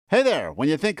Hey there, when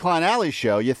you think Klein Alley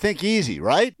Show, you think easy,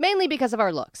 right? Mainly because of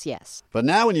our looks, yes. But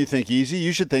now when you think easy,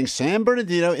 you should think San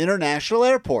Bernardino International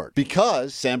Airport.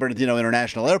 Because San Bernardino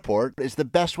International Airport is the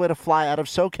best way to fly out of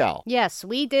SoCal. Yes,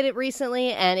 we did it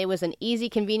recently, and it was an easy,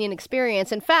 convenient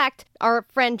experience. In fact, our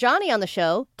friend Johnny on the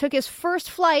show took his first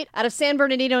flight out of San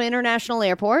Bernardino International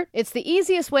Airport. It's the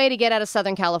easiest way to get out of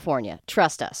Southern California.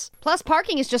 Trust us. Plus,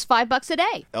 parking is just $5 a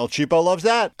day. El Cheapo loves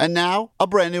that. And now, a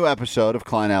brand new episode of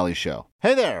Klein Alley Show.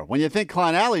 Hey there, when you think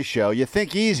Klein Alley Show, you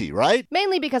think easy, right?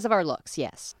 Mainly because of our looks,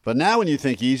 yes. But now when you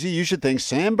think easy, you should think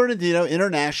San Bernardino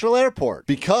International Airport.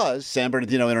 Because San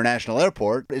Bernardino International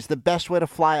Airport is the best way to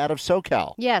fly out of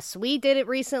SoCal. Yes, we did it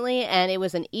recently, and it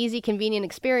was an easy, convenient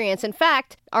experience. In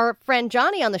fact, our friend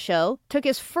Johnny on the show took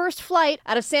his first flight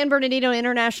out of San Bernardino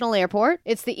International Airport.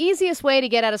 It's the easiest way to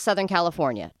get out of Southern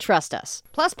California. Trust us.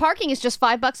 Plus, parking is just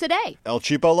 $5 a day. El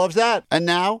Cheapo loves that. And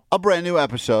now, a brand new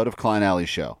episode of Klein Alley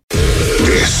Show.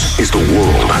 This is the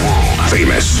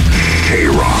world-famous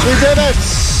K-Rock. We did it!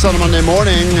 Sunday Monday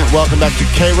morning. Welcome back to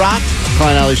K-Rock,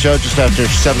 Klein Alley Show, just after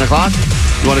 7 o'clock.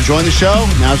 You want to join the show?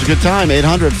 Now's a good time.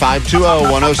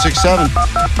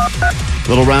 800-520-1067.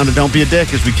 Little round of Don't Be a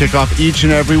Dick as we kick off each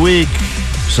and every week.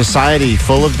 Society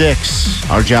full of dicks.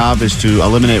 Our job is to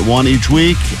eliminate one each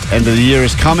week. End of the year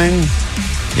is coming.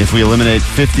 If we eliminate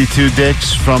 52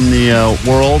 dicks from the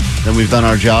world, then we've done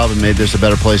our job and made this a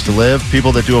better place to live.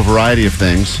 People that do a variety of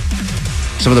things.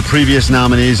 Some of the previous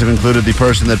nominees have included the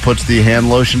person that puts the hand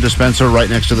lotion dispenser right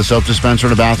next to the soap dispenser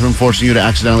in the bathroom, forcing you to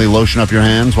accidentally lotion up your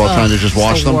hands while trying to just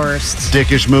wash them. Worst.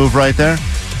 Dickish move right there.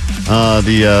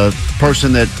 The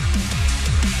person that...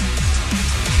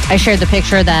 I shared the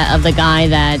picture of the guy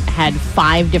that had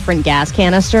 5 different gas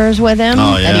canisters with him.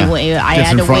 Oh, yeah. And I Gets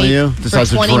had in to front of wait you, for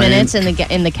decides to 20 drain. minutes at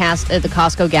the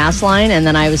Costco gas line, and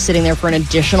then I was sitting there for an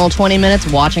additional 20 minutes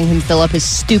watching him fill up his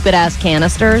stupid-ass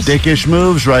canisters. Dickish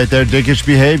moves right there. Dickish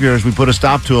behavior as we put a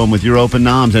stop to them with your open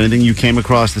noms. Anything you came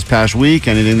across this past week,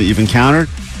 anything that you've encountered,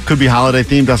 could be holiday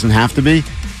themed, doesn't have to be.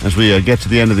 As we get to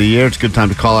the end of the year, it's a good time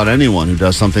to call out anyone who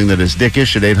does something that is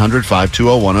dickish at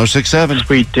 800-520-1067.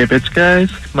 Sweet divots,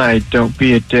 guys. My Don't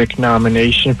Be a Dick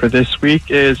nomination for this week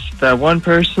is that one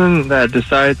person that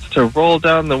decides to roll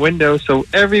down the window so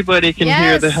everybody can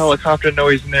hear the helicopter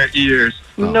noise in their ears.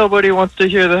 Oh. Nobody wants to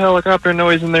hear the helicopter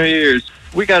noise in their ears.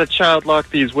 We got to child lock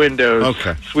these windows.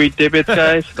 Okay. Sweet divots,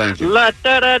 guys. Thank you. La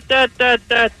da da da da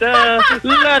da da.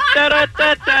 La da da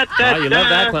da da da. Oh, you love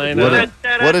that, Klein. What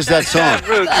is that song?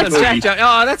 That's Jack John.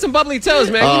 Oh, that's some bubbly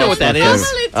toes, man. You know what that is.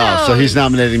 Oh, so he's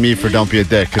nominating me for Don't Be a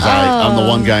Dick because I'm the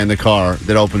one guy in the car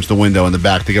that opens the window in the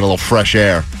back to get a little fresh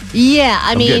air. Yeah,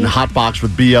 I'm getting mean... hot box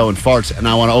with BO and farts, and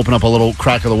I want to open up a little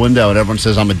crack of the window, and everyone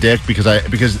says I'm a dick because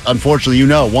unfortunately,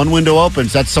 one window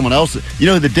opens, that's someone else. You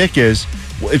know who the dick is?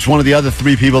 It's one of the other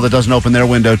 3 people that doesn't open their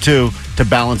window, too, to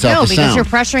balance out the sound. No, because you're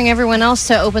pressuring everyone else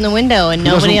to open the window, and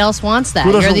nobody else wants that.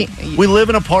 We live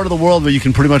in a part of the world where you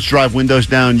can pretty much drive windows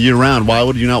down year-round. Why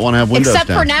would you not want to have windows down?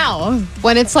 Except for now,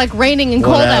 when it's like raining and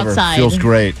cold outside. Feels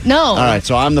great. No. All right,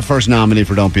 so I'm the first nominee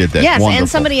for Don't Be a Dick. Yes, Wonderful. And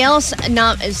somebody else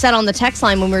said on the text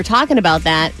line when we were talking about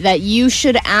that you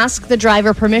should ask the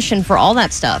driver permission for all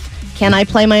that stuff. Can I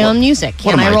play my own music?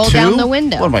 Can I roll down the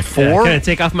window? What am I, 4? Yeah, can I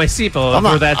take off my seatbelt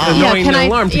for that annoying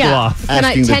alarm to go off? Can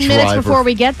I, 10 minutes before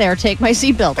we get there, take my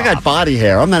seatbelt off? I got body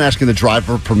hair. I'm not asking the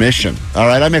driver permission. All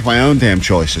right? I make my own damn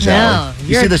choices, Allie.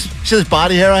 You see this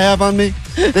body hair I have on me?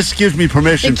 This gives me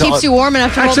permission. It keeps you warm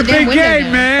enough to roll the damn window down. That's a big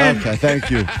game, man. Okay, thank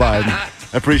you, Biden. I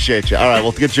appreciate you. All right,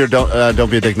 we'll get your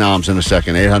Don't Be a Dick noms in a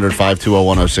second.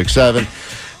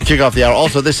 800-520-1067. Kick off the hour.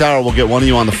 Also, this hour, we'll get one of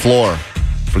you on the floor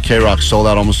for K-Rock's Sold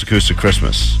Out Almost Acoustic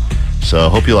Christmas. So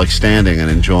hope you like standing and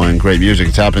enjoying great music.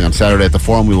 It's happening on Saturday at the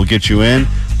Forum. We will get you in.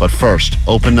 But first,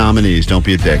 open nominees. Don't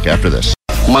be a dick after this.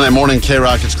 Monday morning,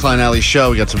 K-Rock, it's Klein Alley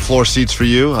Show. We got some floor seats for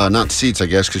you. Not seats, I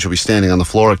guess, because you'll be standing on the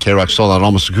floor at K-Rock's Sold Out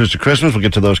Almost Acoustic Christmas. We'll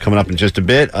get to those coming up in just a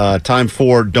bit. Time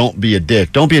for Don't Be a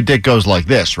Dick. Don't Be a Dick goes like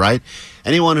this, right?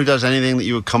 Anyone who does anything that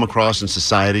you would come across in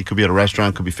society, could be at a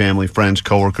restaurant, could be family, friends,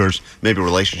 coworkers, maybe a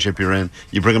relationship you're in,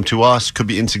 you bring them to us, could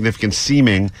be insignificant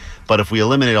seeming, but if we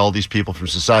eliminate all these people from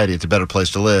society, it's a better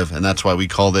place to live, and that's why we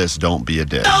call this Don't Be a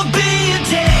Dick. Don't be a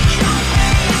dick.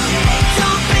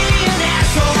 Don't be an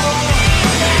asshole.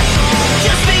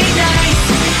 Just be nice.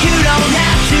 You don't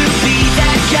have to be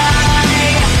that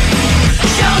guy.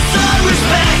 Show some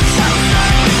respect.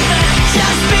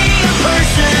 Just be a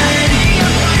person.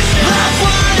 Love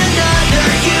one another.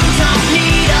 You don't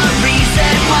need a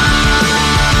reason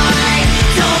why.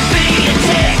 Don't be a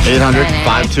dick.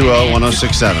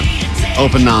 800-520-1067.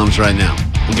 Open noms right now.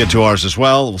 We'll get to ours as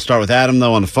well. We'll start with Adam,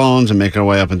 though, on the phones and make our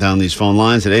way up and down these phone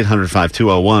lines at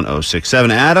 800-520-1067.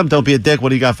 Adam, don't be a dick. What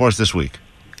do you got for us this week?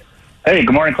 Hey,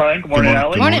 good morning, Klein. Good morning,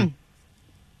 Allie. Good morning.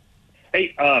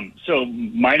 Hey, so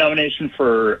my nomination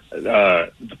for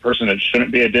the person that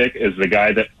shouldn't be a dick is the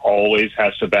guy that always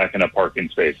has to back into parking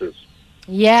spaces.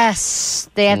 Yes,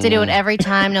 they have to do it every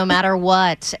time, no matter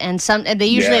what. And they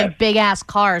usually have big ass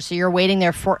cars, so you're waiting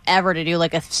there forever to do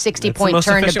like a 60-point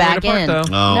turn to back in.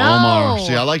 Omar.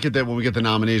 See, I like it that when we get the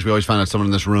nominees, we always find out someone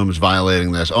in this room is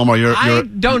violating this. Omar, I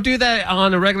don't do that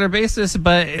on a regular basis,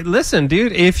 but listen,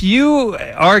 dude, if you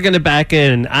are going to back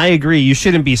in, I agree, you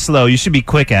shouldn't be slow. You should be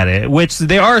quick at it, which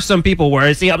there are some people where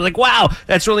I see, I'm like, wow,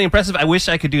 that's really impressive. I wish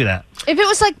I could do that. If it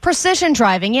was like precision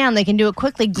driving, and they can do it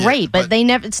quickly, great. But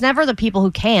it's never the people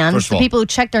who can. It's the people who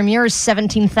check their mirrors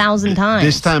 17,000 times.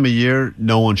 This time of year,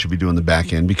 no one should be doing the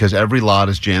back end because every lot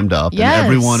is jammed up and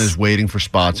everyone is waiting for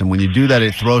spots. And when you do that,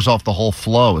 it throws off the whole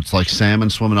flow. It's like salmon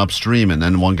swimming upstream, and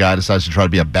then one guy decides to try to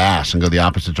be a bass and go the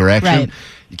opposite direction. Right.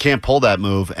 You can't pull that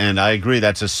move. And I agree,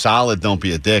 that's a solid don't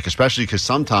be a dick, especially because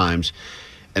sometimes.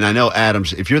 And I know,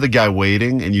 Adams, if you're the guy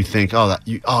waiting and you think,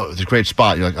 it's a great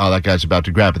spot, you're like, oh, that guy's about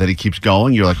to grab it. Then he keeps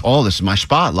going. You're like, oh, this is my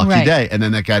spot. Lucky day. And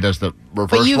then that guy does the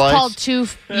reverse But you've lights.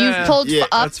 pulled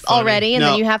up already, and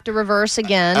then you have to reverse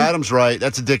again. Adam's right.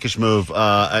 That's a dickish move.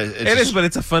 It is, but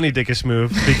it's a funny dickish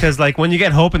move because, like, when you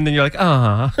get hope and then you're like,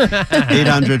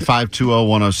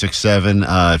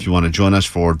 800-520-1067. If you want to join us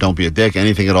for Don't Be a Dick,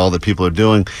 anything at all that people are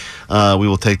doing, we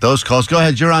will take those calls. Go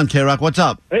ahead. You're on K-Rock. What's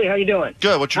up? Hey, how you doing?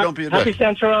 Good. What's your Don't Be a Dick? Happy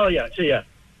Santoralia to you.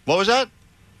 What was that?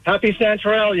 Happy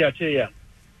Santoralia to you.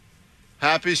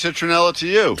 Happy Citronella to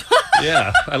you.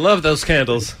 Yeah, I love those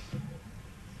candles.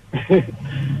 Anyways,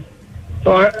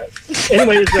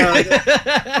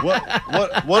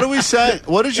 what do we say?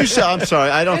 What did you say? I'm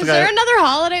sorry, I don't Is think. there another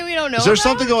holiday we don't know? Is there about?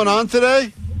 something going on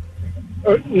today?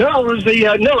 No, it was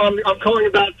I'm calling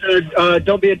about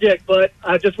Don't Be a Dick, but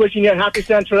just wishing you a Happy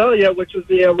Santoralia, which was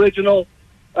the original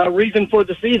reason for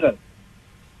the season.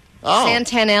 Oh.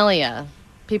 Santanalia.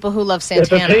 People who love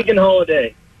Santana. It's a pagan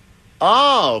holiday.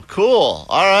 Oh, cool.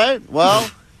 All right. Well,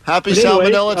 happy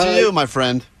Salmonella to you, my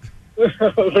friend.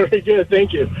 Very good.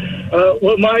 Thank you.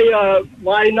 Well,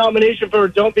 my nomination for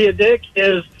Don't Be a Dick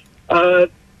is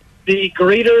the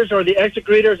greeters or the exit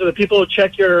greeters or the people who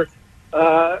check your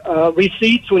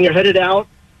receipts when you're headed out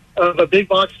of a big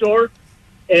box store,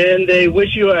 and they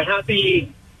wish you a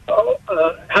happy,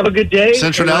 have a good day.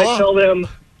 Citronella? And I tell them,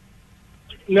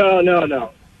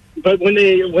 no. But when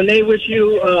they wish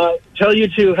you, tell you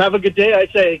to have a good day, I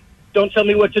say, don't tell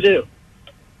me what to do.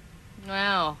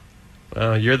 Wow.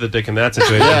 You're the dick in that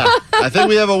situation. Yeah, I think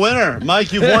we have a winner.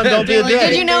 Mike, you've won Don't Be a Dick.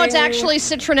 Did you know it's actually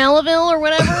Citronellaville or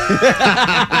whatever?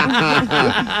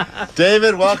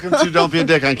 David, welcome to Don't Be a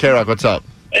Dick on K-Rock. What's up?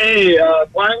 Hey,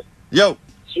 Brian. Yo.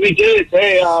 Sweet dudes.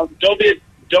 Hey, don't be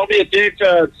a dick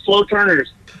to slow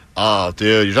turners. Oh,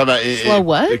 dude, you're talking about slow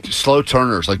what? Slow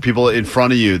turners, like people in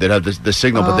front of you that have the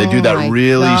signal, but they do that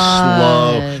really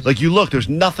slow. Like you look, there's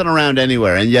nothing around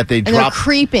anywhere, and yet they drop. They're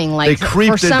creeping, like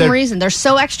for some reason. They're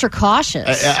so extra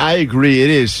cautious. I agree, it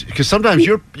is because sometimes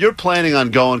you're planning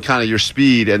on going kind of your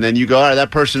speed, and then you go, all right,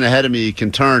 that person ahead of me can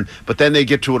turn, but then they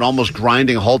get to an almost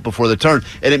grinding halt before the turn,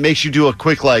 and it makes you do a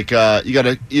quick you got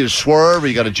to either swerve or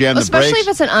you got to jam the brakes. Especially if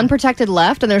it's an unprotected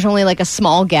left and there's only like a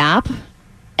small gap.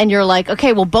 And you're like,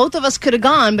 okay, well, both of us could have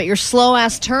gone, but your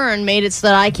slow-ass turn made it so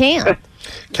that I can't.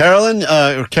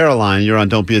 Caroline, you're on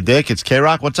Don't Be a Dick. It's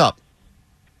K-Rock. What's up?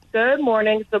 Good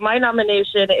morning. So my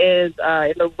nomination is,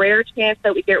 in the rare chance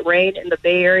that we get rain in the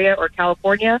Bay Area or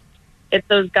California, it's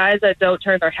those guys that don't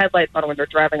turn their headlights on when they're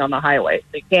driving on the highway.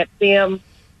 So you can't see them.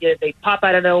 They pop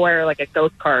out of nowhere like a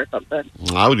ghost car or something.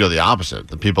 I would go the opposite.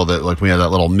 The people that, like, we have that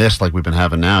little mist like we've been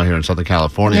having now here in Southern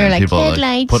California. They're and like, people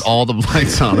headlights. put all the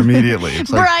lights on immediately. It's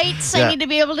like, brights. I need to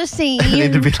be able to see. I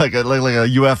need to be like a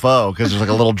UFO because there's like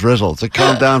a little drizzle. It's like,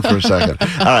 calm down for a second.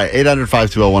 All right,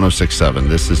 800-520-1067.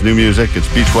 This is new music.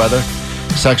 It's beach weather,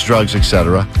 sex, drugs,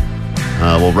 etc.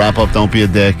 We'll wrap up Don't Be a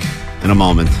Dick in a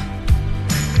moment.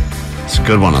 It's a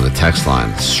good one on the text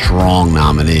line. Strong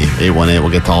nominee. 818.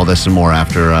 We'll get to all this and more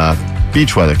after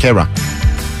beach weather. K-Rock.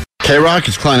 K-Rock,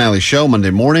 it's Klein Alley Show, Monday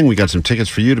morning. We got some tickets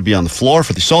for you to be on the floor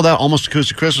for the sold-out Almost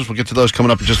Acoustic Christmas. We'll get to those coming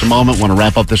up in just a moment. Want to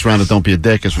wrap up this round of Don't Be a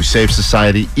Dick as we save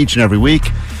society each and every week.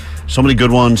 So many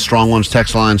good ones, strong ones,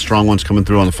 text lines, strong ones coming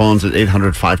through on the phones at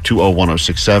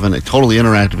 800-520-1067. A totally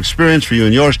interactive experience for you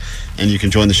and yours, and you can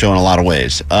join the show in a lot of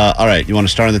ways. All right, you want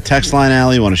to start on the text line,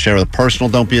 Allie? You want to share with a personal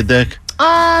Don't Be a Dick?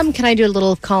 Can I do a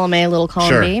little column A, a little column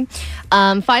Sure. B?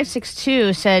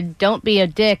 562 said, don't be a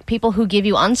dick. People who give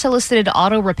you unsolicited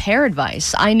auto repair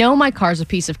advice. I know my car's a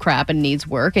piece of crap and needs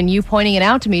work, and you pointing it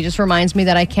out to me just reminds me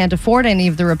that I can't afford any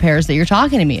of the repairs that you're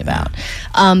talking to me about.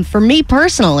 For me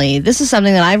personally, this is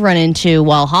something that I've run into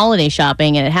while holiday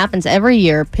shopping, and it happens every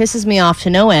year, pisses me off to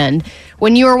no end.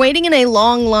 When you are waiting in a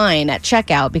long line at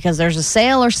checkout because there's a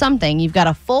sale or something, you've got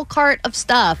a full cart of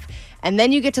stuff, and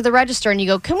then you get to the register and you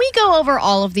go, can we go over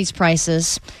all of these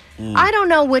prices? I don't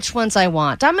know which ones I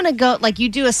want. I'm going to go, like, you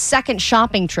do a second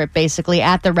shopping trip, basically,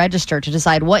 at the register to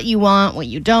decide what you want, what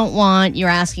you don't want. You're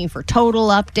asking for total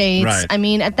updates. Right. I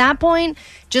mean, at that point,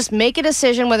 just make a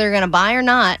decision whether you're going to buy or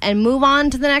not and move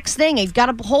on to the next thing. You've got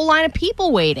a whole line of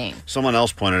people waiting. Someone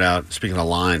else pointed out, speaking of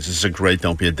lines, this is a great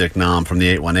Don't Be a Dick nom from the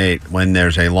 818, when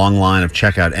there's a long line of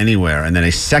checkout anywhere and then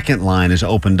a second line is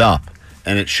opened up.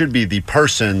 And it should be the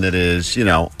person that is,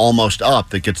 almost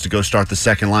up that gets to go start the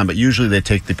second line. But usually they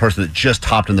take the person that just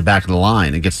hopped in the back of the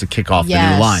line and gets to kick off the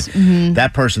new line. Mhm.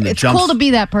 That person that It's jumps. cool to be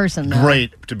that person, though.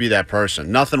 Great to be that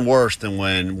person. Nothing worse than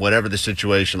when whatever the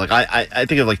situation. Like I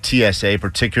think of like TSA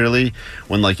particularly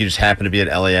when like you just happen to be at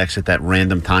LAX at that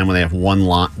random time when they have one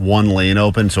lane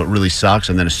open, so it really sucks.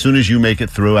 And then as soon as you make it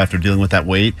through after dealing with that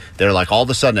wait, they're like all of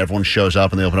a sudden everyone shows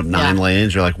up and they open up 9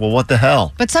 lanes. You're like, well, what the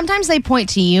hell? But sometimes they point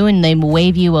to you and they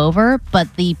wave you over,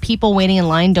 but the people waiting in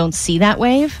line don't see that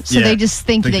wave, so Yeah. they just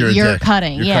think Think that you're a you're dick.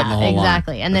 cutting. You're Yeah, cutting the whole line.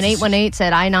 exactly. And then 818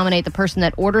 said, I nominate the person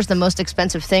that orders the most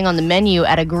expensive thing on the menu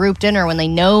at a group dinner when they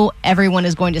know everyone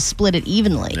is going to split it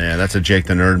evenly. Yeah, that's a Jake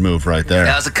the Nerd move right there.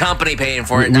 That was the company paying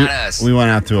for it, not us. We went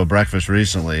out to a breakfast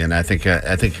recently, and I think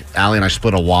Allie and I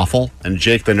split a waffle, and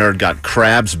Jake the Nerd got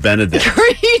crabs Benedict.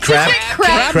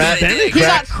 Crab Benedict. He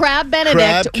got crab Benedict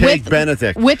Crab cake with,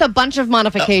 Benedict. with a bunch of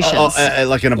modifications.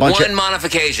 Like in a bunch One of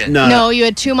modification. No, you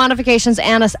had 2 modifications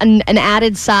and an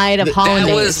added side of hollandaise.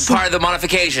 That was part of the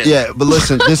modification. Yeah, but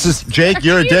listen, this is Jake.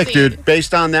 You're a dick, dude.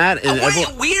 Based on that, and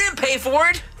We didn't pay for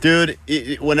it. dude,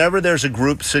 whenever there's a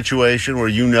group situation where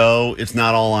you know it's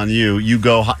not all on you, you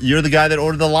go. You're the guy that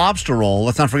ordered the lobster roll.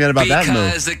 Let's not forget about that move.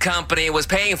 Because the company was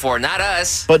paying for it, not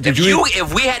us. But did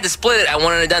if we had to split it, I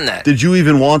wouldn't have done that. Did you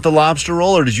even want the lobster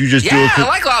roll, or did you just do it? Yeah, I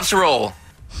like lobster roll.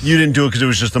 You didn't do it because it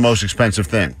was just the most expensive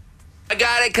thing. I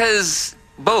got it because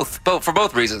for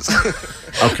both reasons.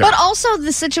 Okay. But also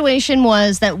the situation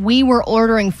was that we were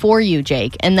ordering for you,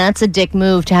 Jake, and that's a dick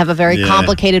move to have a very Yeah.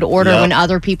 complicated order Yep. when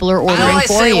other people are All ordering I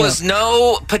for said you. was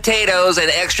no potatoes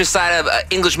and extra side of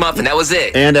English muffin. That was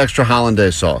it. And extra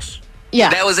hollandaise sauce. Yeah.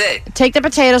 That was it. Take the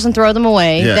potatoes and throw them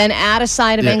away, Yeah. then add a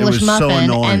side of Yeah, it English was so muffin,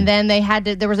 annoying. and then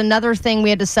there was another thing we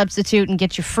had to substitute and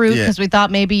get you fruit Yeah. because we thought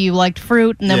maybe you liked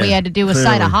fruit, and then we Yeah, had to do a side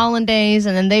clearly. of hollandaise,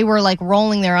 and then they were like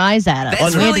rolling their eyes at us.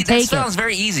 That's We had really, to that take it. sounds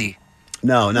very easy.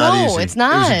 No, not No, easy. it's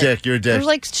not. It was a dick. You're a dick. There's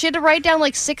like she had to write down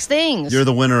like 6 things. You're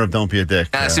the winner of Don't Be a Dick.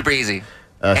 Super easy.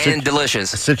 and And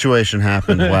delicious. A situation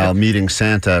happened while meeting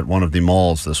Santa at one of the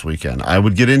malls this weekend. I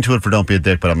would get into it for Don't Be a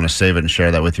Dick, but I'm going to save it and share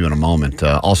that with you in a moment.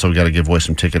 Also, we got to give away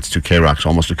some tickets to K-Rock's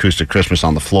Almost Acoustic Christmas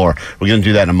on the Floor. We're going to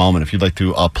do that in a moment. If you'd like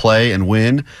to play and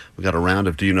win, we got a round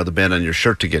of Do You Know the Band on your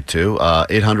shirt to get to.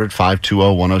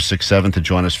 800-520-1067 to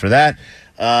join us for that.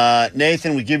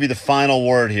 Nathan, we give you the final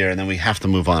word here, and then we have to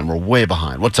move on. We're way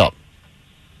behind. What's up?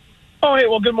 Oh, hey,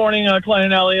 well, good morning, Klein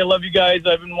and Allie. I love you guys.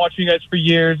 I've been watching you guys for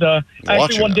years. I actually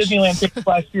Watching won us. Disneyland tickets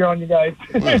last year on you guys.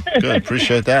 Good.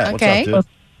 Appreciate that. Okay. What's up,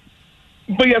 dude?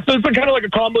 But yeah, so it's been kind of like a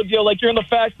combo deal. Like you're in the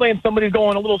fast lane, somebody's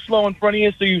going a little slow in front of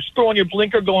you, so you throw on your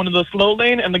blinker, go into the slow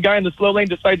lane, and the guy in the slow lane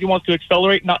decides he wants to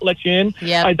accelerate, not let you in.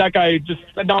 Yep. I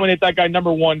nominate that guy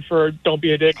number 1 for Don't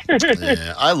Be a Dick.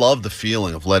 Yeah, I love the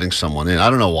feeling of letting someone in. I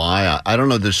don't know why. I don't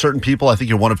know. There's certain people, I think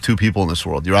you're one of 2 people in this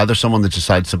world. You're either someone that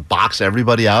decides to box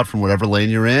everybody out from whatever lane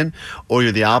you're in, or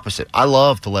you're the opposite. I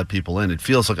love to let people in. It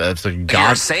feels like it's like a god.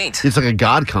 You're a saint. It's like a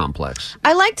god complex.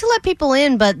 I like to let people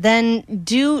in, but then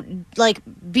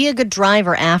be a good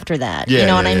driver after that. Yeah, you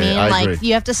know what yeah, I yeah, mean? I Like agree.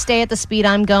 you have to stay at the speed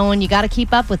I'm going. You got to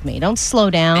keep up with me. Don't slow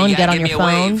down. You Get gotta on your give me a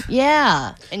phone. wave.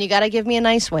 Yeah, and you got to give me a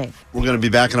nice wave. We're going to be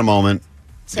back in a moment.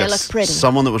 Say I Got look pretty.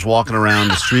 Someone that was walking around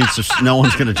the streets of no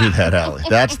one's going to do that, Allie.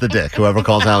 That's the dick. Whoever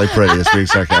calls Allie pretty is being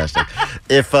sarcastic.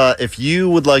 If you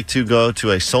would like to go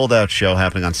to a sold out show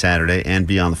happening on Saturday and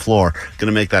be on the floor, going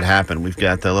to make that happen. We've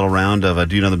got a little round of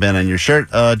Do You Know the Band on your shirt.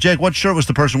 Jake, what shirt was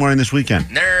the person wearing this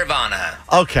weekend? Nirvana.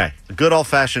 Okay, a good old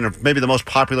fashioned, or maybe the most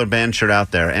popular band shirt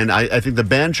out there, and I think the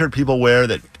band shirt people wear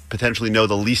that potentially know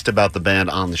the least about the band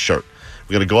on the shirt.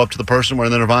 We're going to go up to the person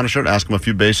wearing the Nirvana shirt, ask them a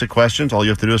few basic questions. All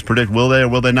you have to do is predict will they or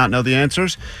will they not know the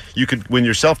answers. You could win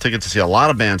yourself tickets to see a lot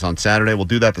of bands on Saturday. We'll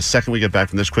do that the second we get back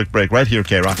from this quick break right here,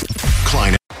 K-Rock.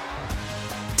 Klein.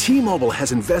 T-Mobile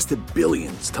has invested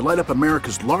billions to light up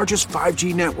America's largest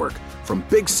 5G network, from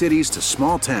big cities to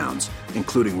small towns,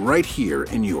 including right here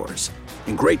in yours.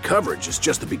 And great coverage is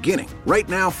just the beginning. Right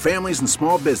now, families and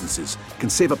small businesses can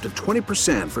save up to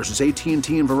 20% versus AT&T and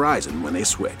Verizon when they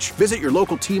switch. Visit your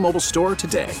local T-Mobile store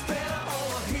today.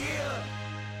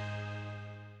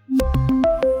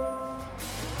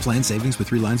 Plan savings with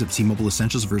 3 lines of T-Mobile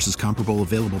Essentials versus comparable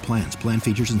available plans. Plan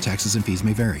features and taxes and fees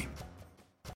may vary.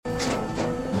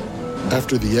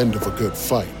 After the end of a good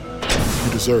fight,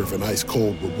 you deserve an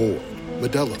ice-cold reward.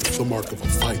 Modelo is the mark of a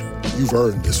fighter. You've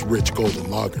earned this rich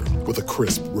golden lager with a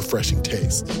crisp, refreshing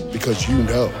taste. Because you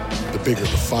know, the bigger the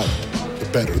fight, the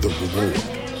better the reward.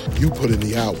 You put in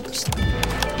the hours,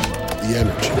 the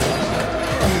energy,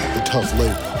 the tough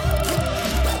labor.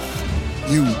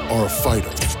 You are a fighter,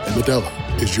 and Modelo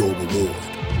is your reward.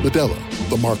 Modelo,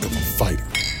 the mark of a fighter.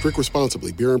 Drink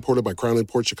responsibly. Beer imported by Crown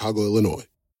Imports, Chicago, Illinois.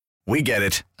 We get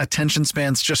it. Attention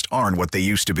spans just aren't what they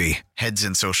used to be. Heads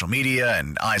in social media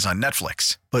and eyes on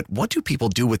Netflix. But what do people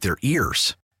do with their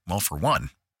ears? Well, for one,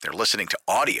 they're listening to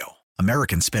audio.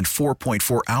 Americans spend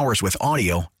 4.4 hours with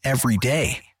audio every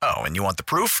day. Oh, and you want the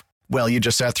proof? Well, you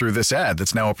just sat through this ad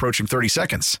that's now approaching 30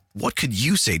 seconds. What could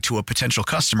you say to a potential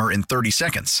customer in 30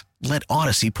 seconds? Let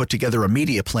Odyssey put together a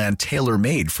media plan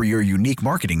tailor-made for your unique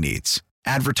marketing needs.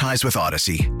 Advertise with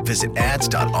Odyssey. Visit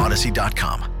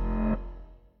ads.odyssey.com.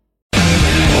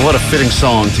 Well, what a fitting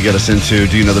song to get us into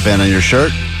Do You Know the Band on Your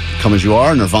Shirt? Come As You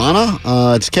Are, Nirvana.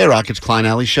 It's K-Rock, it's Klein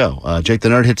Alley Show. Jake the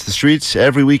Nerd hits the streets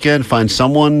every weekend, finds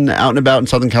someone out and about in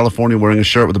Southern California wearing a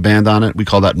shirt with a band on it. We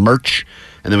call that merch.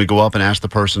 And then we go up and ask the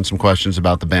person some questions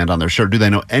about the band on their shirt. Do they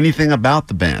know anything about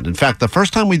the band? In fact, the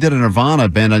first time we did a Nirvana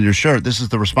band on your shirt, this is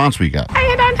the response we got.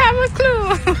 I don't have a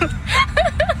clue.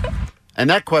 And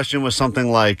that question was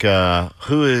something like,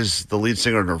 who is the lead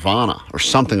singer of Nirvana? Or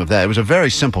something of that. It was a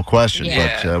very simple question,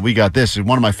 but we got this. It's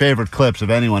one of my favorite clips of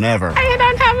anyone ever. I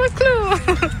don't have a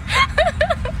clue.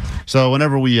 So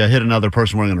whenever we hit another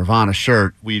person wearing a Nirvana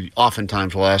shirt, we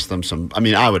oftentimes will ask them some,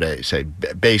 I would say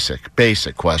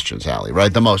basic questions, Allie,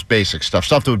 right? The most basic stuff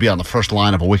that would be on the first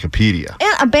line of a Wikipedia.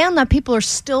 And a band that people are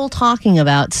still talking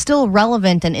about, still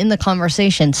relevant and in the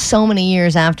conversation so many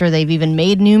years after they've even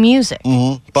made new music.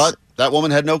 Mm-hmm. But that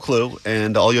woman had no clue,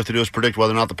 and all you have to do is predict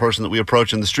whether or not the person that we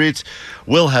approach in the streets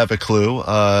will have a clue.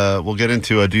 We'll get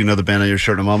into Do You Know the Band on Your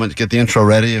Shirt in a moment. Get the intro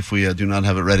ready if we do not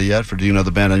have it ready yet for Do You Know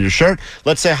the Band on Your Shirt.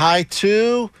 Let's say hi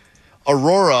to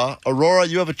Aurora. Aurora,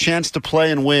 you have a chance to play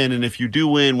and win, and if you do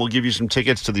win, we'll give you some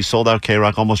tickets to the sold-out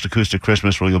K-Rock Almost Acoustic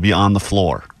Christmas where you'll be on the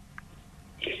floor.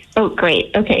 Oh,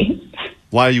 great. Okay.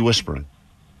 Why are you whispering?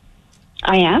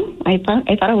 I am? I thought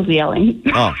I was yelling.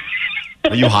 Oh.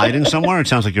 Are you hiding somewhere? It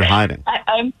sounds like you're hiding.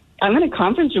 I'm in a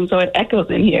conference room, so it echoes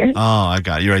in here. Oh, I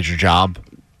got it. You're at your job?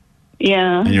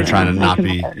 Yeah. And you're trying to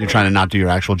not do your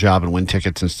actual job and win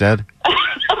tickets instead?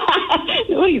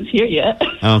 Nobody's here yet.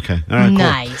 Okay. All right, cool.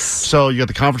 Nice. So you got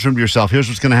the conference room to yourself. Here's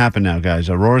what's going to happen now, guys.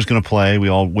 Aurora's going to play. We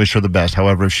all wish her the best.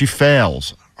 However, if she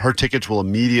fails, her tickets will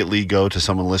immediately go to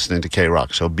someone listening to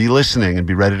K-Rock. So be listening and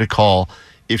be ready to call.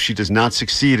 If she does not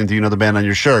succeed and Do You Know the Band on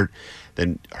Your Shirt,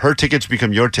 then her tickets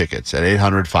become your tickets at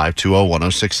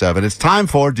 800-520-1067. It's time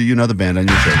for Do You Know the Band on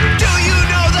Your Shirt? Do you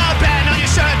know the band on your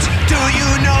shirt? Do you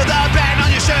know the band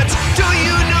on your shirt? Do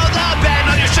you know the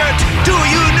band on your shirt? Do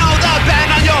you know the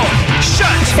band on your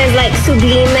shirt? It says like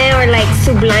Sublime or like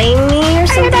Sublime or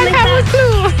something like that.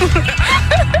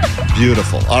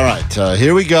 Beautiful. All right,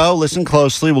 here we go. Listen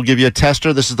closely. We'll give you a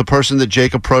tester. This is the person that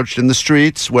Jake approached in the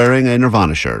streets wearing a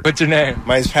Nirvana shirt. What's your name?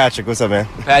 My name's Patrick. What's up, man?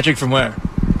 Patrick, from where?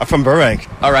 I'm from Burbank.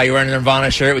 All right, you're wearing a Nirvana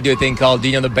shirt. We do a thing called Do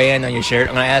You Know the Band on your shirt.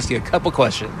 I'm going to ask you a couple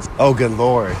questions. Oh, good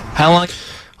Lord. How long?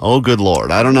 Oh, good Lord.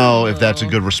 I don't know if that's a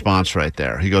good response right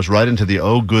there. He goes right into the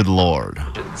oh, good Lord.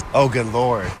 Oh, good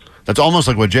Lord. That's almost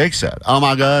like what Jake said. Oh,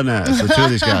 my goodness. The two of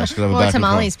these guys could have a More back and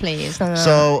tamales, forth. please.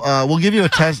 So we'll give you a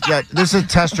test. This is a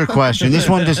tester question. This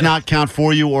one does not count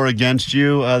for you or against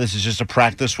you. This is just a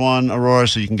practice one, Aurora,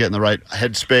 so you can get in the right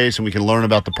headspace and we can learn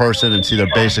about the person and see their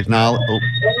basic knowledge. Oh.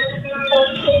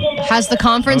 Has the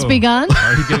conference begun?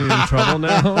 Are you getting in trouble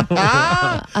now?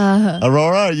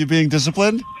 Aurora, are you being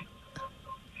disciplined?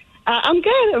 I'm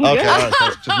good. I'm Okay, good. all right, so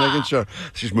just making sure.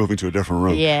 She's moving to a different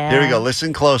room. Yeah. Here we go.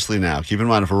 Listen closely now. Keep in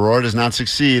mind, if Aurora does not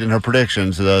succeed in her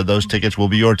predictions, those tickets will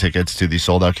be your tickets to the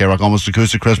sold-out K-Rock Almost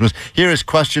Acoustic Christmas. Here is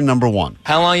question number one.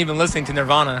 How long have you been listening to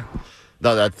Nirvana?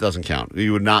 No, that doesn't count.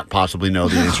 You would not possibly know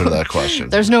the answer to that question.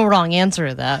 There's no wrong answer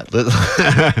to that.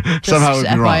 Somehow it would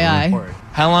be wrong. FYI.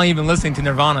 How long have you been listening to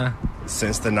Nirvana?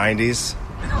 Since the 90s.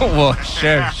 Well,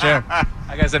 sure.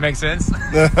 I guess that makes sense.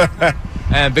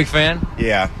 And big fan?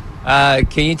 Yeah.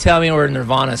 Can you tell me where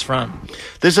Nirvana's from?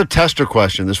 This is a tester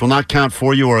question. This will not count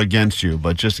for you or against you,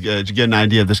 but just to get an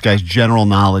idea of this guy's general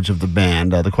knowledge of the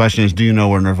band. The question is, do you know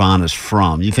where Nirvana's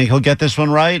from? You think he'll get this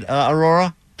one right,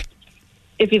 Aurora?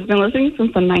 If he's been listening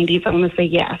since the 90s, I'm going to say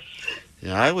yes.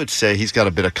 Yeah, I would say he's got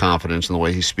a bit of confidence in the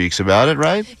way he speaks about it,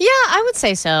 right? Yeah, I would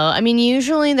say so. I mean,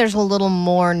 usually there's a little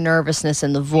more nervousness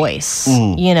in the voice.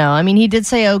 You know, I mean, he did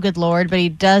say, "Oh, good Lord," but he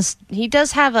does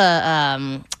have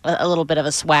a little bit of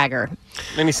a swagger.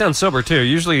 And he sounds sober, too.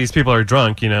 Usually these people are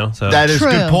drunk, you know. So. That is a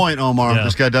good point, Omar. Yeah.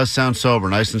 This guy does sound sober,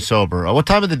 nice and sober. What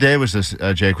time of the day was this,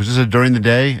 Jake? Was this a during the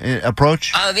day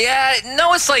approach?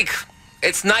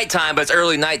 It's nighttime, but it's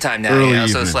early nighttime now. Early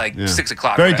So it's evening, like 6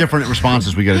 o'clock. Very whatever. different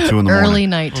responses we get at 2 in the morning. Early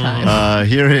nighttime.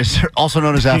 Here is also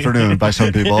known as afternoon by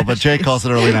some people, but Jake calls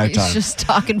it early nighttime. He's just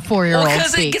talking 4-year-old Well, 'cause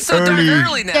it speak. gets so dark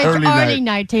early now. It's Early early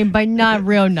nighttime, but not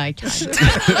real nighttime.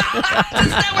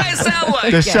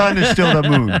 The sun is still the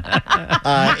moon.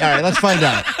 All right, let's find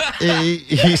out.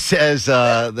 He says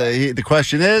the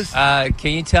question is.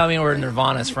 Can you tell me where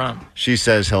Nirvana's from? She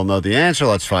says he'll know the answer.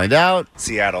 Let's find out.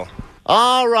 Seattle.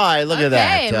 All right, look at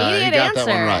that. immediate You got that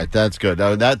one answer. right. That's good.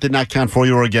 That did not count for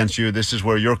you or against you. This is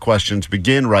where your questions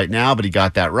begin right now, but he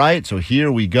got that right. So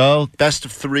here we go. Best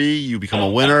of 3, you become a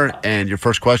winner, and your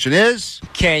first question is?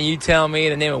 Can you tell me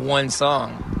the name of one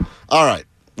song? All right.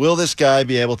 Will this guy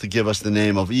be able to give us the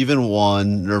name of even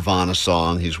one Nirvana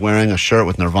song? He's wearing a shirt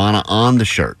with Nirvana on the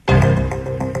shirt.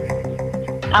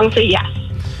 I would say yes.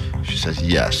 She says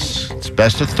yes. It's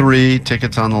best of 3.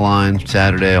 Tickets on the line.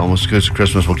 Saturday, almost good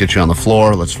Christmas. We'll get you on the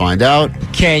floor. Let's find out.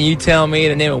 Can you tell me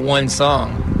the name of one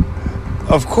song?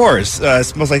 Of course. It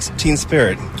smells like Teen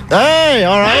Spirit. Hey,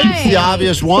 all right. It's the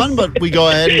obvious one, but we go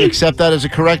ahead and accept that as a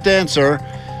correct answer.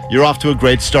 You're off to a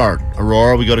great start.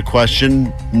 Aurora, we go to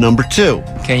question number 2.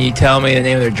 Can you tell me the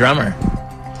name of their drummer?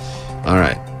 All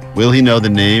right. Will he know the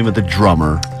name of the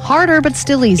drummer? Harder, but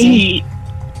still easy.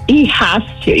 He has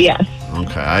to, yes.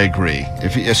 Okay, I agree.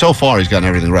 So far, he's gotten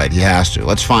everything right. He has to.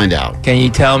 Let's find out. Can you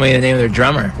tell me the name of their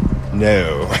drummer?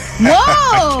 No.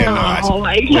 Whoa! Cannot. Oh,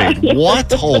 my God. Wait,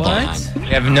 what? Hold on. You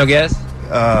have no guess?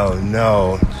 Oh,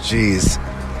 no. Jeez.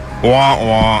 Wah,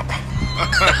 wah.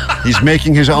 He's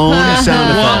making his own sound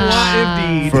effects.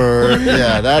 Indeed.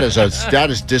 That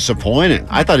is disappointing.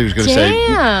 I thought he was going to say,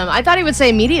 Damn. I thought he would say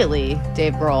immediately,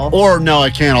 Dave Grohl. or no, I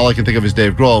can't. All I can think of is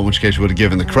Dave Grohl, in which case you would have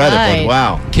given the credit. Right. But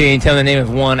wow. Can you tell me the name of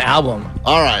one album?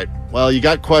 All right. Well, you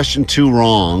got question 2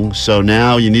 wrong, so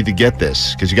now you need to get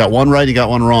this because you got one right, you got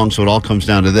one wrong, so it all comes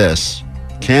down to this.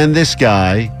 Can this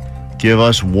guy give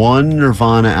us one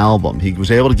Nirvana album? He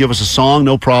was able to give us a song,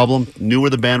 no problem. Knew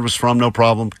where the band was from, no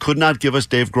problem. Could not give us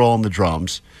Dave Grohl on the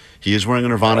drums. He is wearing a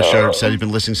Nirvana shirt, said he's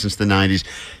been listening since the 90s.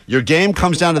 Your game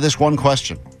comes down to this one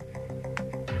question.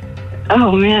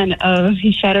 Oh, man.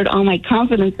 He shattered all my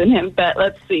confidence in him, but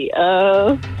let's see.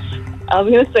 I'm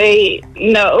going to say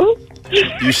no.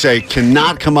 You say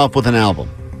cannot come up with an album.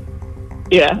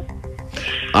 Yeah.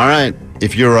 All right.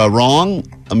 If you're wrong,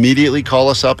 immediately call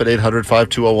us up at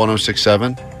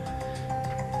 800-520-1067,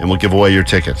 and we'll give away your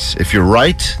tickets. If you're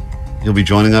right, you'll be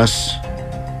joining us,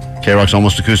 K-Rock's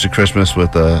Almost Acoustic Christmas,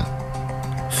 with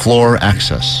floor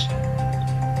access.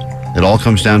 It all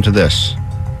comes down to this.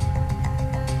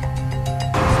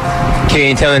 Can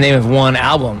you tell me the name of one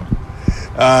album?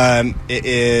 It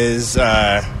is,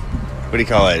 what do you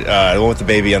call it? The one with the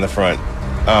baby on the front.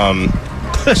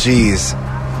 Jeez.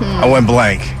 I went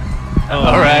blank.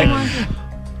 All right.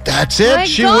 That's it. My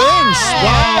She God. wins.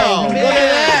 Wow. Look at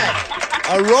that.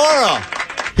 Aurora.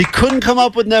 He couldn't come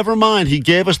up with Nevermind. He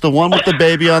gave us the one with the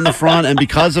baby on the front, and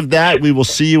because of that, we will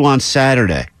see you on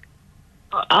Saturday.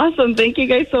 Awesome. Thank you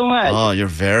guys so much. Oh, you're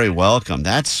very welcome.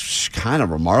 That's kind of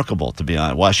remarkable, to be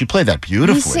honest. Wow, she played that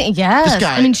beautifully. Yes. This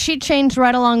guy, I mean, she changed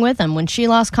right along with him. When she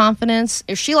lost confidence,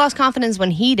 she lost confidence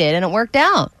when he did, and it worked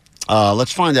out.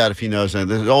 let's find out if he knows.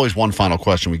 There's always one final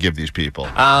question we give these people.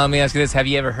 Let me ask you this. Have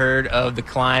you ever heard of the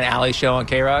Klein Alley Show on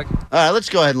K-Rock? All right, let's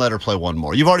go ahead and let her play one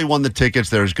more. You've already won the tickets.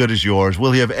 They're as good as yours.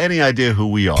 Will he have any idea who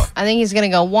we are? I think he's going to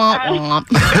go womp womp.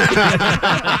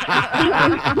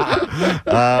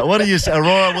 What do you say?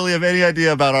 Aurora, will he have any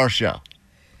idea about our show?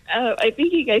 I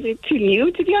think you guys are too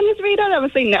new to be on this radar. I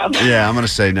would say no. Yeah, I'm going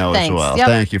to say no as well. Yep.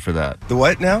 Thank you for that. The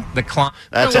what now? The Klein.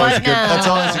 That's always a good. That's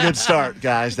always a good start,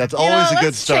 guys. That's always a good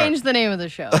Let's start. change the name of the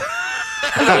show.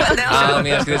 Let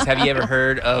me ask you this. Have you ever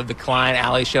heard of the Klein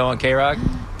Alley Show on K-Rock?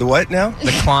 The what now?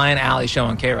 The Klein Alley Show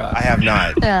on K-Rock. I have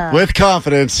not. With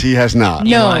confidence, he has not.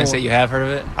 You want to say you have heard of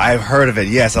it? I've heard of it.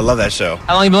 Yes, I love that show.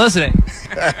 How long have you been listening?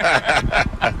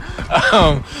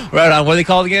 Right on. What are they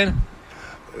called again?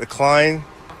 The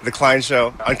Klein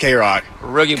Show on K-Rock.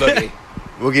 Roogie Boogie.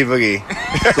 Boogie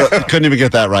Boogie. Couldn't even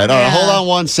get that right. All right, Yeah. hold on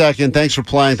 1 second. Thanks for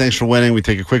playing. Thanks for winning. We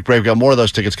take a quick break. We've got more of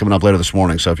those tickets coming up later this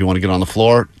morning. So if you want to get on the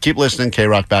floor, keep listening.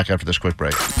 K-Rock back after this quick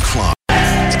break.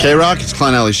 It's K-Rock. It's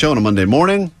Klein Alley Show on a Monday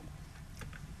morning.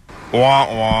 Wah,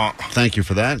 wah. Thank you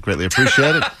for that. Greatly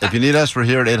appreciate it. If you need us, we're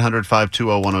here at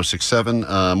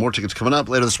 800-520-1067. More tickets coming up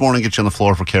later this morning. Get you on the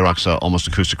floor for K-Rock's Almost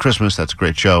Acoustic Christmas. That's a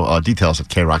great show. Details at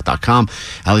krock.com.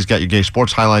 Allie's got your gay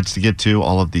sports highlights to get to,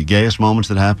 all of the gayest moments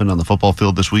that happened on the football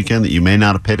field this weekend that you may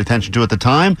not have paid attention to at the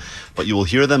time, but you will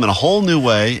hear them in a whole new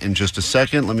way in just a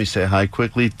second. Let me say hi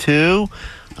quickly to...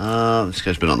 this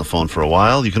guy's been on the phone for a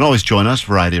while. You can always join us,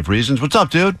 variety of reasons. What's up,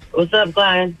 dude? What's up,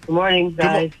 Glenn? Good morning,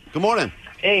 guys. Good morning.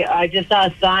 Hey, I just saw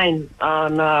a sign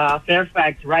on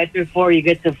Fairfax right before you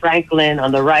get to Franklin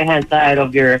on the right-hand side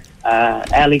of your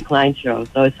Allie Klein show.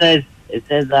 So it says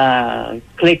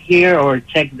click here or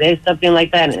check this, something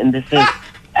like that, and this is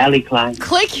Allie Klein.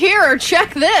 Click here or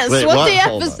check this. Wait, what what? the F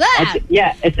Hold is on. that?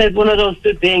 Yeah, it says one of those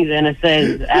two things, and it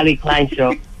says Allie Klein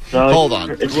show. So Hold on.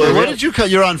 it's What did you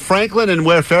cut? You're on Franklin and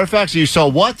where Fairfax? You saw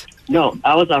what? No,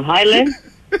 I was on Highland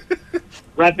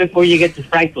right before you get to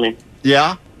Franklin.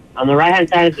 Yeah? On the right-hand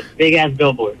side is a big-ass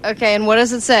billboard. Okay, and what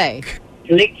does it say?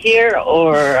 Click here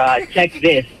or check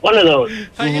this. One of those.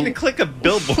 How are you going to click a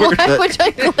billboard? Why would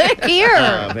I click here?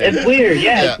 It's weird.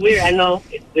 Yeah, it's weird. I know.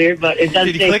 It's weird, but it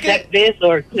doesn't Did you say click check this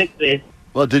or click this.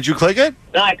 Well, did you click it?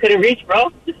 No, I couldn't reach, bro.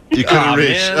 You couldn't Aw, reach.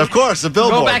 man. Of course, the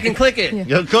billboard. Go back and click it.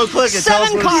 Go click it. Tell us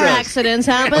 7 what car it says. accidents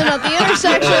happen at the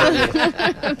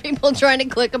intersection of people trying to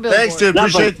click a billboard. Thanks, dude. No,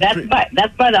 Appreciate but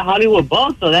that's by the Hollywood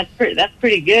Bowl, so that's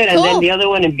pretty good. And then Cool. the other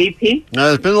one in BP.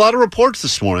 There's been a lot of reports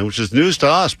this morning, which is news to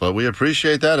us, but we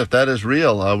appreciate that if that is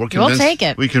real. We're convinced, take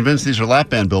it. We're convinced these are lap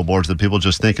band billboards that people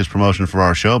just think is promotion for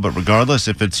our show, but regardless,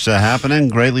 if it's happening,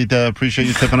 greatly appreciate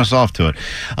you tipping us off to it.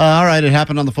 All right, it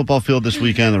happened on the football field this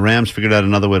weekend. The Rams figured out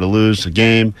another way to lose a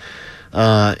game.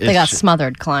 They got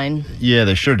smothered, Klein. Yeah,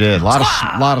 they sure did. A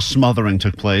lot of smothering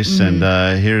took place, and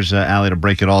here's Allie to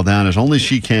break it all down as only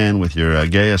she can with your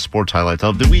gayest sports highlights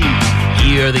of the week.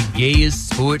 Here are the gayest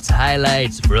sports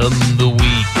highlights from the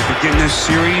week. Begin this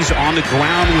series on the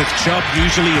ground with Chubb,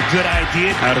 usually a good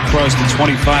idea. Out across the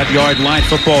 25-yard line,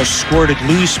 football squirted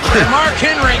loose. Mark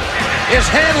Henry is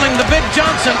handling the big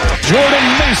Johnson. Jordan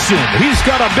Mason, he's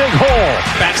got a big hole.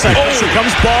 Backside pressure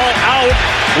comes ball out,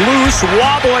 loose,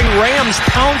 wobbling. Rams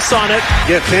pounce on it.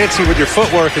 Get fancy with your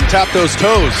footwork and tap those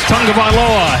toes.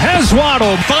 Tagovailoa has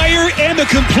Waddle, fire and the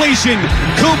completion.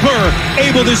 Cooper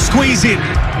able to squeeze it.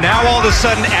 Now all of a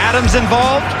sudden Adams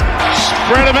involved.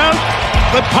 Spread him out.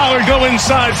 Let Pollard go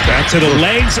inside. Back to the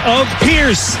legs of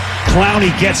Pierce.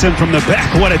 Clowney gets him from the back.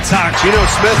 What a touch. Geno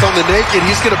Smith on the naked.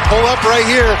 He's going to pull up right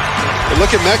here. And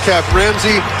look at Metcalf.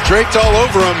 Ramsey draped all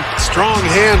over him. Strong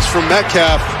hands from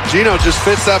Metcalf. Geno just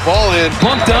fits that ball in.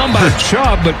 Bumped down by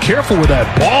Chubb, but careful with that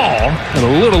ball. And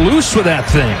a little loose with that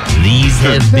thing. These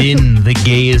have been the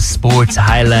gayest sports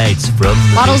highlights from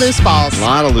A lot of this loose balls. A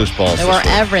lot of loose balls. They this were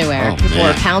week. everywhere. Oh, People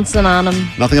were man. pouncing on them.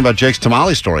 Nothing about Jake's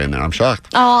tamale story in there. I'm shocked.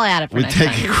 Oh, I'll add it for We next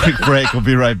take time. a quick break. We'll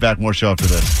be right back. More show after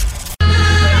this.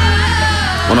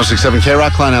 106.7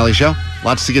 K-Rock, Klein Alley Show.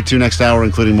 Lots to get to next hour,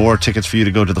 including more tickets for you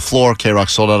to go to the floor. K-Rock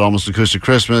sold out Almost Acoustic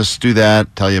Christmas. Do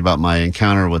that. Tell you about my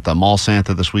encounter with the Mall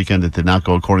Santa this weekend that did not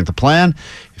go according to plan.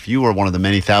 If you are one of the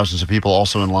many thousands of people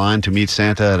also in line to meet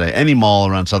Santa at any mall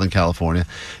around Southern California,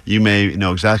 you may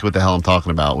know exactly what the hell I'm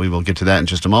talking about. We will get to that in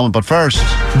just a moment. But first...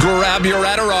 Grab your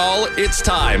Adderall. It's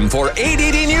time for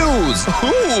ADD News.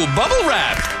 Ooh, bubble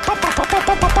wrap.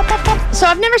 So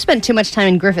I've never spent too much time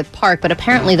in Griffith Park, but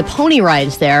apparently the pony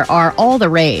rides there are all the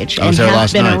rage I and was there have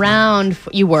last been night. around.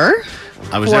 You were?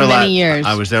 I was for there many years.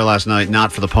 I was there last night,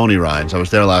 not for the pony rides. I was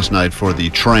there last night for the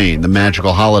train, the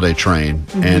magical holiday train.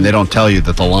 Mm-hmm. And they don't tell you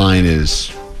that the line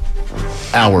is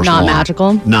hours Not long.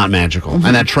 magical? Not magical.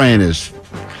 And that train is...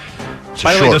 it's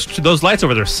By the way, short. those lights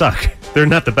over there suck. They're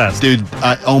not the best. Dude,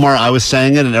 Omar, I was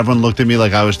saying it, and everyone looked at me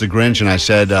like I was the Grinch, and I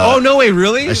said... Oh, no way,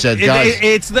 really? I said, guys...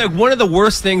 it's like one of the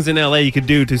worst things in L.A. you could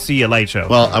do to see a light show.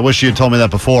 Well, I wish you had told me that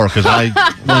before, because I went I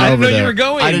didn't over know you there. were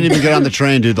going. I didn't even get on the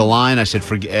train, dude. The line, I said,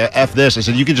 F this. I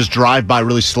said, you can just drive by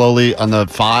really slowly on the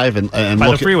 5 and By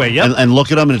look the freeway, yep. and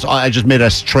look at them, and I just made a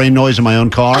train noise in my own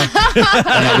car. And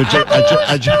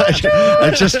I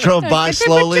just drove by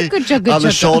slowly on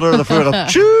the shoulder of the freeway. Go,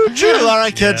 choo, choo. All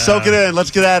right, kids, soak it in.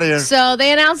 Let's get out of here. So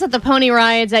they announced that the pony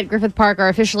rides at Griffith Park are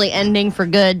officially ending for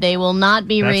good. They will not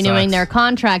be That renewing sucks. their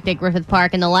contract at Griffith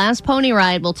Park, and the last pony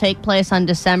ride will take place on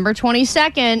December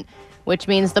 22nd, which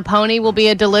means the pony will be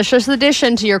a delicious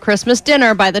addition to your Christmas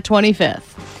dinner by the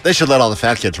 25th. They should let all the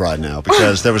fat kids ride now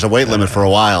because there was a weight limit for a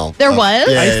while. There was?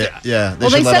 Yeah. Well,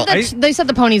 they said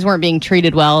the ponies weren't being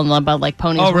treated well, and about like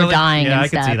ponies were dying. Yeah,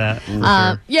 instead. I could see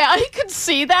that. Yeah, I could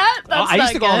see that. That's I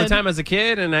used to not go all the good. time as a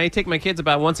kid, and I take my kids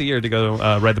about once a year to go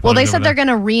ride the ponies. Well, they over said there. they're going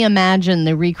to reimagine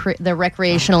the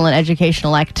recreational and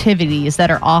educational activities that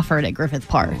are offered at Griffith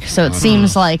Park. So it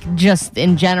seems like just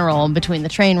in general, between the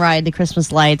train ride, the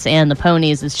Christmas lights, and the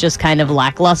ponies, it's just kind of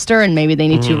lackluster, and maybe they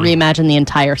need to reimagine the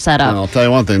entire setup. Well, I'll tell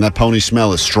you one thing, that pony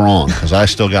smell is strong because I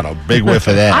still got a big whiff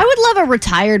of that. I would love a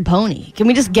retired pony. Can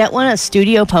we just get one, a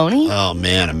studio pony? Oh,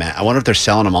 man. I wonder if they're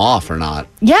selling them off or not.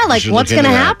 Yeah, like We should what's look going to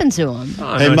into that. happen to them?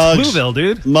 Oh, Hey, no, Muggs. it's Blueville,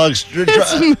 dude. Muggs.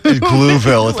 It's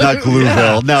Glouville. It's not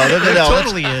Glouville. No. It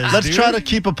totally is, Let's dude. try to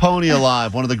keep a pony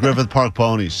alive, one of the Griffith Park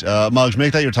ponies. Muggs,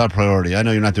 make that your top priority. I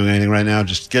know you're not doing anything right now.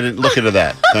 Just look into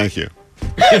that. Thank you.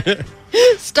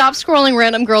 Stop scrolling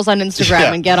random girls on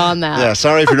Instagram and get on that. Yeah,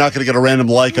 sorry if you're not going to get a random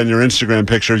like on your Instagram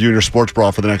picture of you in your sports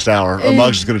bra for the next hour.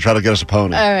 Muggs is going to try to get us a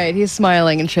pony. All right, he's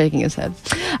smiling and shaking his head.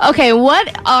 Okay,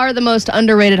 what are the most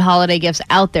underrated holiday gifts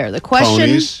out there? The question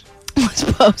Ponies. was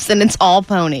posed, and it's all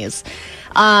ponies.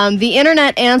 The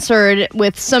internet answered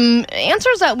with some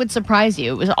answers that would surprise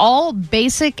you. It was all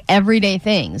basic, everyday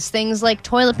things. Things like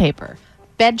toilet paper,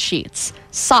 bed sheets,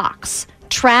 socks,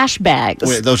 trash bags.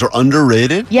 Wait, those are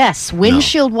underrated? Yes,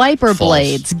 windshield wiper False.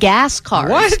 blades, gas cards.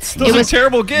 What? Those are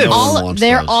terrible gifts. No one wants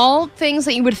They're those. all things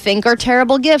that you would think are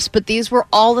terrible gifts, but these were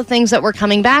all the things that were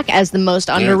coming back as the most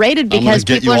underrated I'm because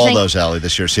gonna get people you are all saying, those, Allie,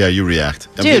 this year. See how you react.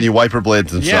 I'm Dude. getting you wiper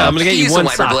blades and Yeah, socks. I'm going to get you Use one some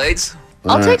wiper sock. blades.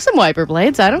 I'll All take right. some wiper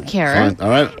blades. I don't care. Fine. All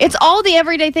right. It's all the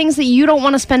everyday things that you don't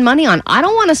want to spend money on. I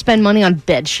don't want to spend money on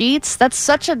bed sheets. That's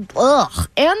such a ugh.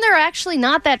 And they're actually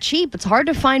not that cheap. It's hard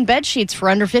to find bed sheets for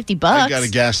under $50. I got a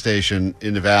gas station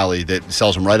in the valley that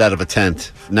sells them right out of a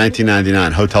tent.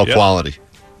 $19.99, hotel quality.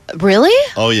 Really?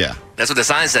 Oh, yeah. That's what the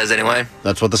sign says, anyway.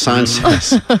 That's what the sign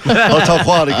says. Hotel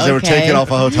quality, because they were Okay. taken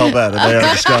off a hotel bed, and they are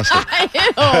disgusting.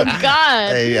 Oh,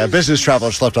 God. A business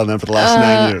traveler slept on them for the last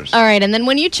 9 years. All right, and then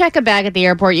when you check a bag at the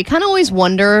airport, you kind of always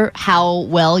wonder how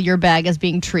well your bag is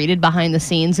being treated behind the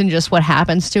scenes and just what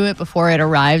happens to it before it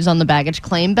arrives on the baggage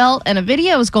claim belt. And a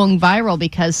video is going viral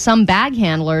because some bag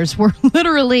handlers were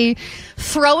literally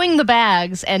throwing the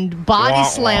bags and body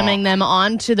slamming them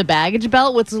onto the baggage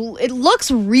belt. It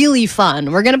looks really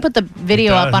fun. We're going to put the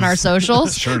video up on our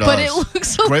socials. Sure But does. it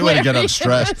looks Great way to get hilarious.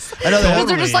 unstressed. I know they Because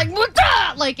they're just like,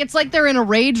 "Wah-da!" Like it's like they're in a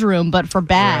rage room, but for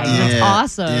bags. It's Yeah.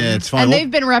 awesome. Yeah, it's fun. And they've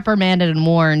been reprimanded and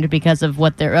warned because of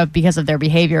because of their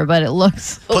behavior, but it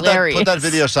looks hilarious. Put that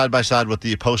video side by side with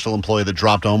the postal employee that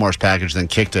dropped Omar's package, then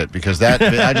kicked it. Because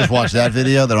I just watched that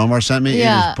video that Omar sent me.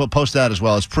 Yeah. Post that as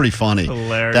well. It's pretty funny.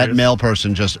 Hilarious. That mail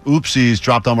person just oopsies,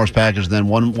 dropped Omar's package, then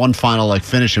one final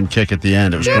finish him kick at the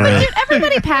end. It was Yeah, but great. dude,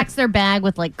 everybody packs their bag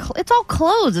with it's all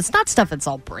clothes. It's not stuff that's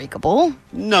all breakable.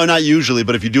 No, not usually,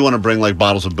 but if you do want to bring like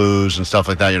bottles of booze and stuff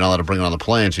like that, you're not allowed to bring it on the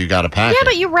plane, so you got to pack Yeah, it.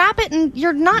 but you wrap it and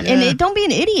you're not. Yeah. And don't be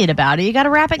an idiot about it. You got to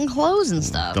wrap it in clothes and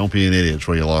stuff. Don't be an idiot. It's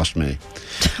where you lost me.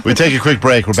 We take a quick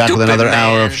break. We're back with another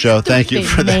hour of show. Thank you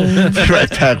for that. Be right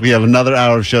back. We have another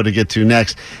hour of show to get to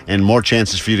next, and more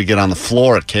chances for you to get on the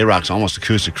floor at K-Rock's Almost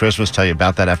Acoustic Christmas. Tell you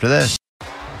about that after this.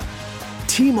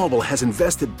 T-Mobile has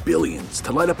invested billions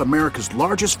to light up America's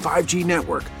largest 5G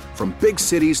network, from big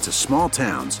cities to small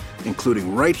towns,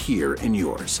 including right here in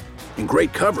yours. And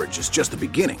great coverage is just the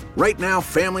beginning. Right now,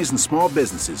 families and small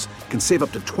businesses can save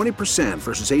up to 20%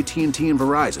 versus AT&T and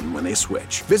Verizon when they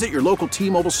switch. Visit your local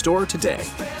T-Mobile store today.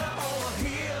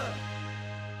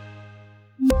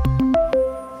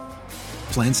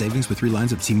 Plan savings with 3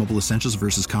 lines of T-Mobile Essentials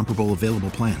versus comparable available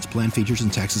plans. Plan features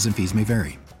and taxes and fees may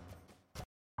vary.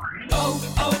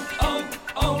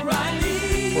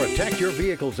 Protect your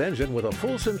vehicle's engine with a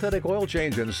full synthetic oil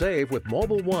change and save with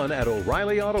Mobile One at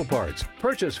O'Reilly Auto Parts.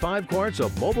 Purchase 5 quarts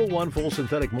of Mobile One full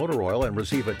synthetic motor oil and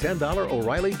receive a $10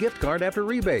 O'Reilly gift card after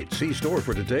rebate. See store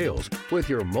for details. With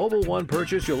your Mobile One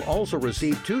purchase, you'll also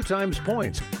receive 2 times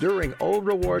points during O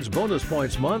Rewards Bonus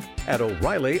Points Month at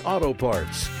O'Reilly Auto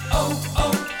Parts.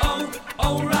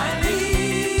 O'Reilly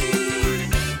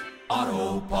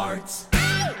Auto Parts.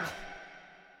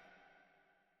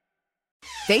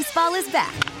 Baseball is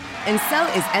back, and so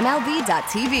is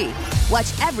MLB.tv.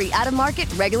 Watch every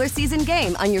out-of-market regular season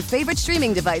game on your favorite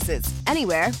streaming devices,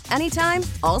 anywhere, anytime,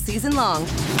 all season long.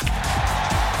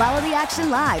 Follow the action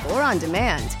live or on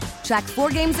demand. Track 4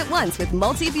 games at once with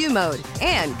multi-view mode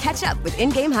and catch up with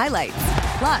in-game highlights.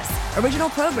 Plus, original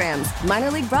programs,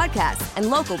 minor league broadcasts, and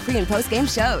local pre- and post-game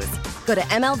shows. Go to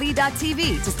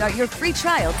MLB.tv to start your free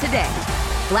trial today.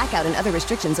 Blackout and other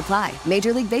restrictions apply.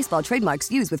 Major League Baseball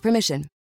trademarks used with permission.